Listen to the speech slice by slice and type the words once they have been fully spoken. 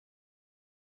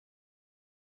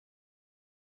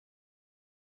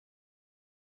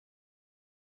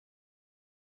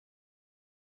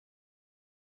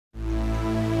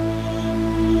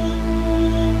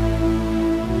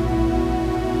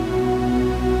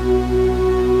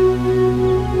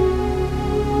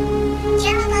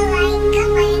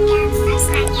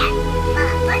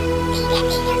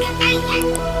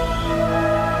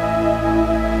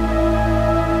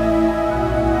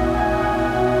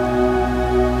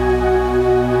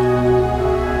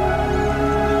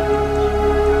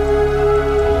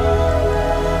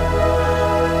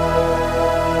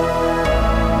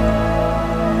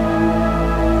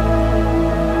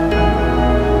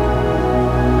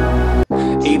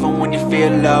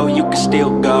feel low, you can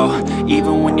still go.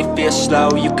 Even when you feel slow,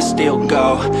 you can still go.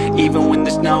 Even when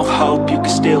there's no hope, you can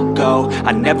still go.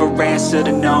 I never answer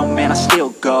to no, man, I still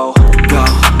go. Go,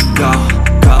 go,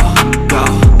 go, go,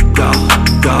 go,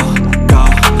 go, go,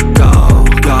 go,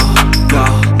 go, go,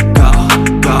 go,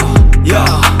 go, yo,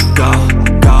 go,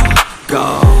 go, go.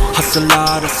 Hustle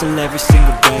hard, hustle every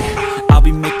single day. I'll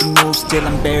be making moves till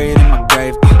I'm buried in my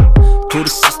grave. To the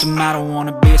system, I don't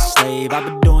wanna be a slave. I've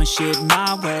been doing shit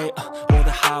my way, or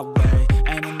the highway.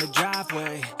 And in the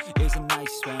driveway is a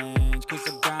nice range. Cause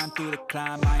I grind through the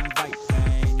climb, I invite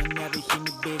pain. You'll never hear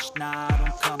me, bitch, nah, I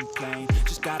don't complain.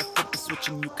 Just gotta flip the switch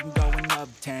and you can go and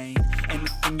obtain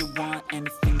anything you want,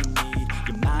 anything you need.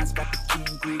 Your mind's got the key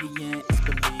ingredient, it's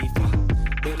belief.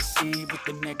 They deceive with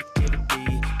the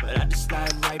negativity, but I just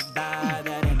slide right by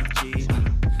that energy.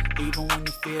 Even when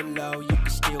you feel low, you can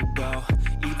still go.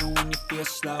 Even when you feel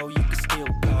slow, you can still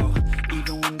go.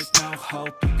 Even when there's no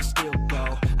hope, you can still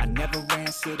go. I never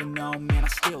answer to no, man, I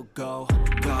still go.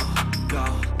 Go, go,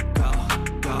 go,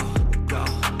 go, go,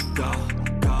 go,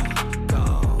 go, go,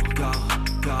 go, go,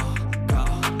 go, go,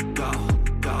 go,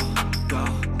 go, go,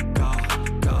 go,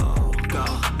 go,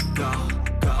 go, go,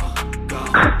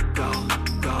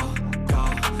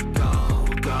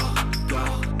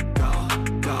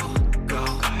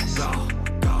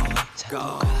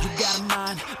 go. You got a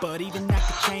mind, but even that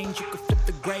could change. You could flip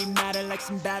the gray matter like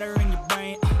some batter in your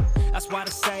brain. That's why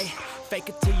they say, fake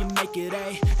it till you make it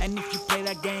A. And if you play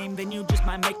that game, then you just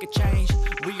might make a change.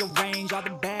 Rearrange all the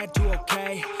bad to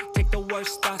okay. Take the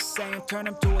worst thoughts saying, turn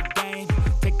them to a game.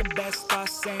 Take the best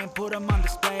thoughts saying, put them on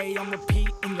display. On repeat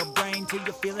in your brain till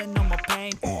you're feeling no more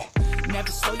pain.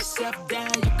 Never slow yourself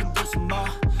down, you can do some more.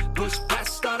 Push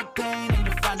past all the pain and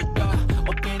you'll find a door.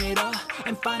 Open it up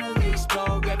and finally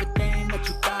explore everything that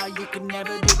you thought you could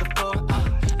never do before.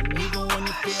 And even when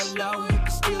you feel low, you can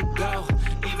still go.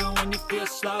 Even when you feel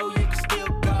slow, you can still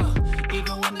go.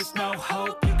 Even when there's no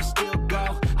hope, you can still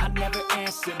go. I never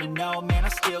answer to no, man, I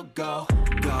still go.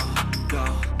 Go, go,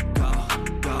 go,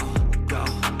 go, go,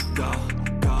 go,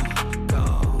 go,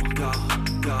 go, go, go,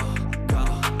 go,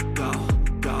 go,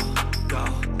 go, go,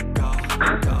 go,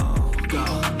 go.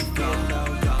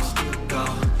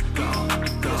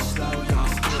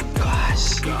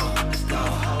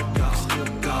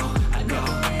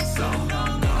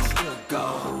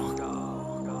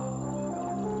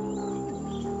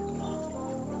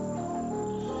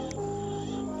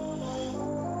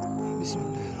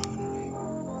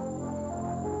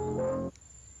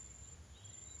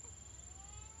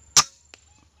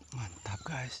 Mantap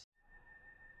guys.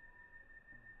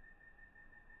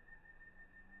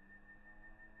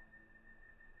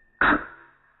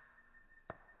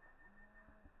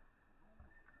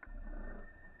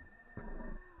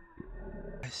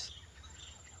 Guys,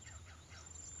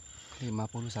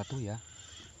 51 ya.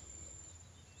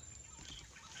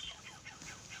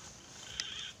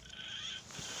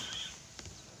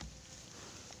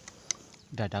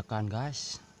 Dadakan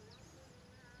guys.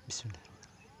 Bismillah.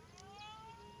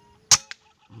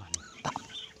 Mantap.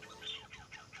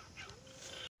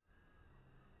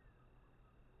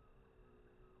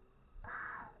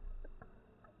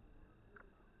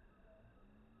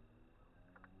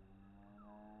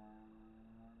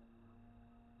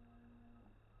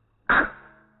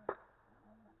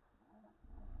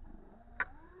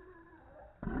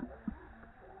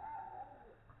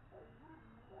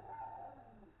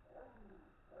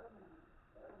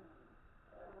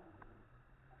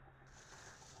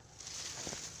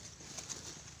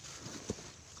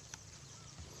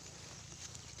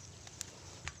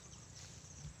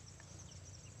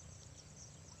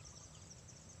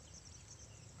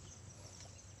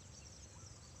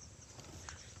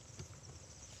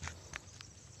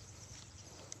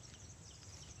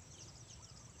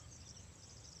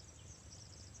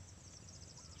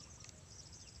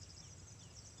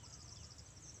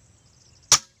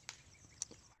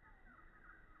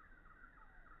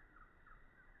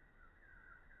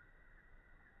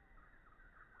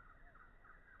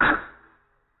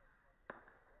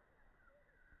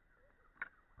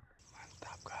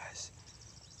 Guys,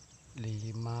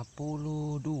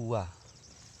 52.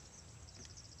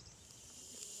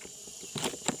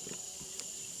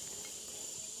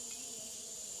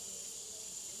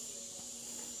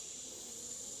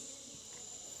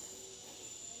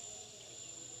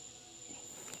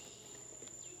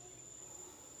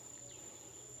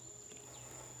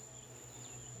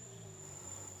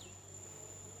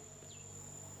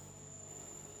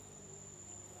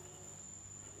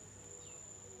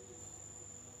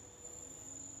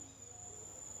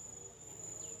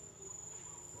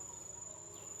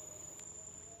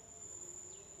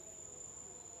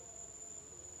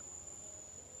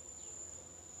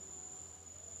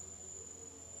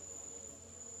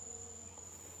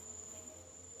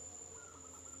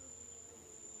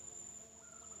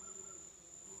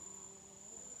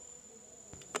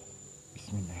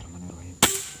 Bismillahirrahmanirrahim.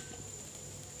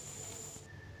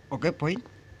 Oke, poin.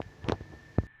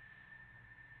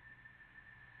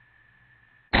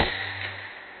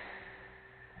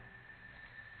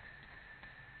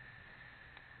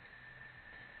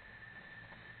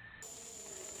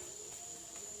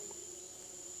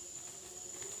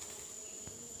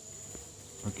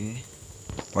 Oke.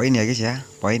 Poin ya guys ya,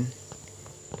 poin.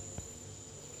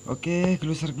 Oke,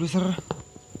 gluser.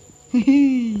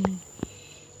 Hihi.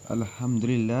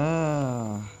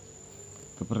 Alhamdulillah.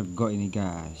 Kepergok ini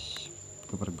guys.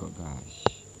 Kepergok guys.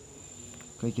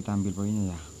 Oke, kita ambil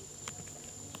poinnya ya.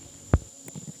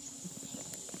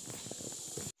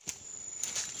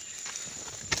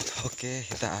 Oke,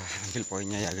 kita ambil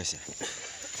poinnya ya guys ya.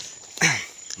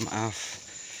 Maaf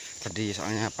tadi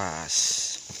soalnya pas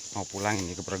mau pulang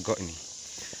ini kepergok ini,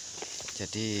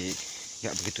 jadi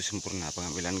nggak begitu sempurna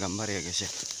pengambilan gambar ya guys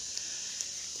ya.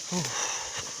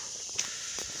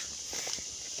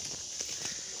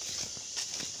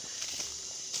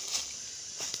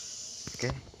 Oke,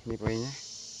 ini poinnya.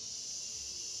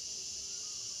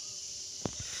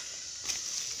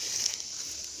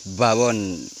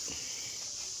 Babon.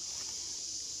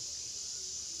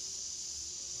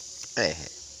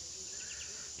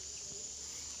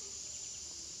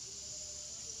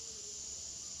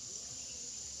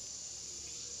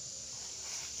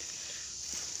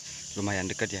 Lumayan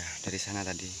dekat ya dari sana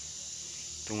tadi.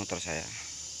 Itu motor saya.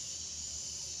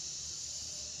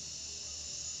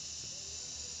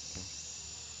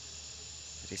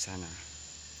 Dari sana.